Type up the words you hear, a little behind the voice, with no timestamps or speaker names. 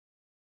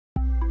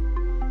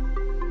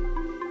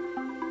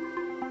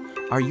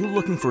Are you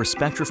looking for a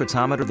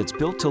spectrophotometer that's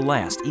built to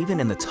last even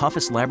in the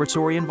toughest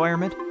laboratory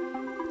environment?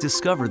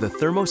 Discover the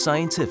Thermo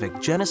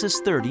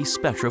Genesys 30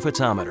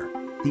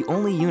 Spectrophotometer, the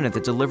only unit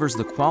that delivers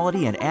the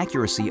quality and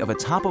accuracy of a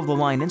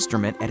top-of-the-line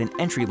instrument at an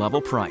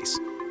entry-level price.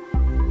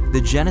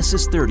 The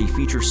Genesys 30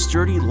 features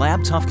sturdy,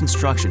 lab-tough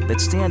construction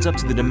that stands up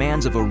to the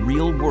demands of a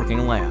real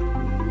working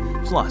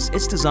lab. Plus,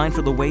 it's designed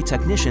for the way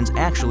technicians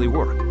actually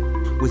work,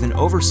 with an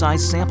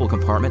oversized sample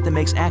compartment that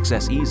makes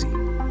access easy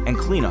and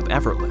cleanup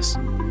effortless.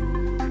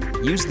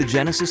 Use the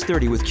Genesys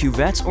 30 with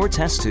cuvettes or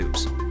test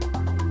tubes.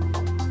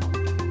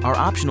 Our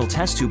optional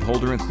test tube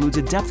holder includes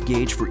a depth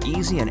gauge for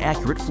easy and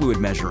accurate fluid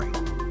measuring,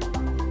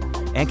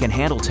 and can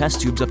handle test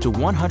tubes up to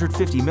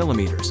 150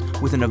 millimeters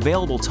with an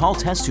available tall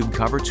test tube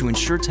cover to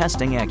ensure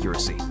testing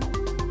accuracy.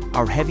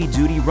 Our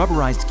heavy-duty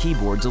rubberized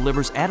keyboard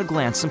delivers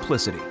at-a-glance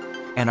simplicity,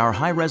 and our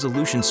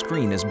high-resolution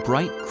screen is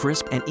bright,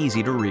 crisp, and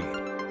easy to read.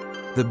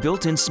 The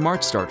built-in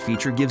Smart Start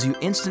feature gives you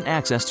instant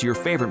access to your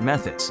favorite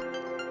methods.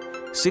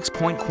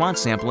 6-point quant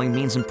sampling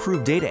means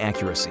improved data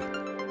accuracy.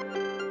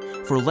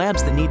 For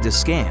labs that need to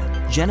scan,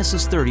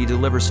 Genesys 30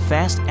 delivers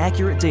fast,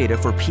 accurate data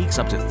for peaks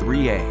up to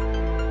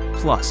 3A.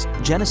 Plus,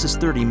 Genesys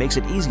 30 makes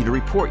it easy to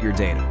report your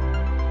data.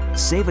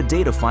 Save a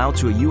data file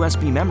to a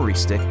USB memory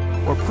stick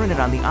or print it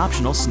on the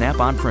optional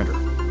Snap-on printer.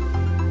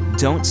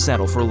 Don't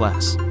settle for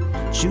less.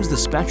 Choose the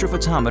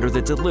spectrophotometer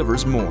that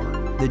delivers more,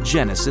 the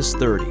Genesys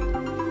 30.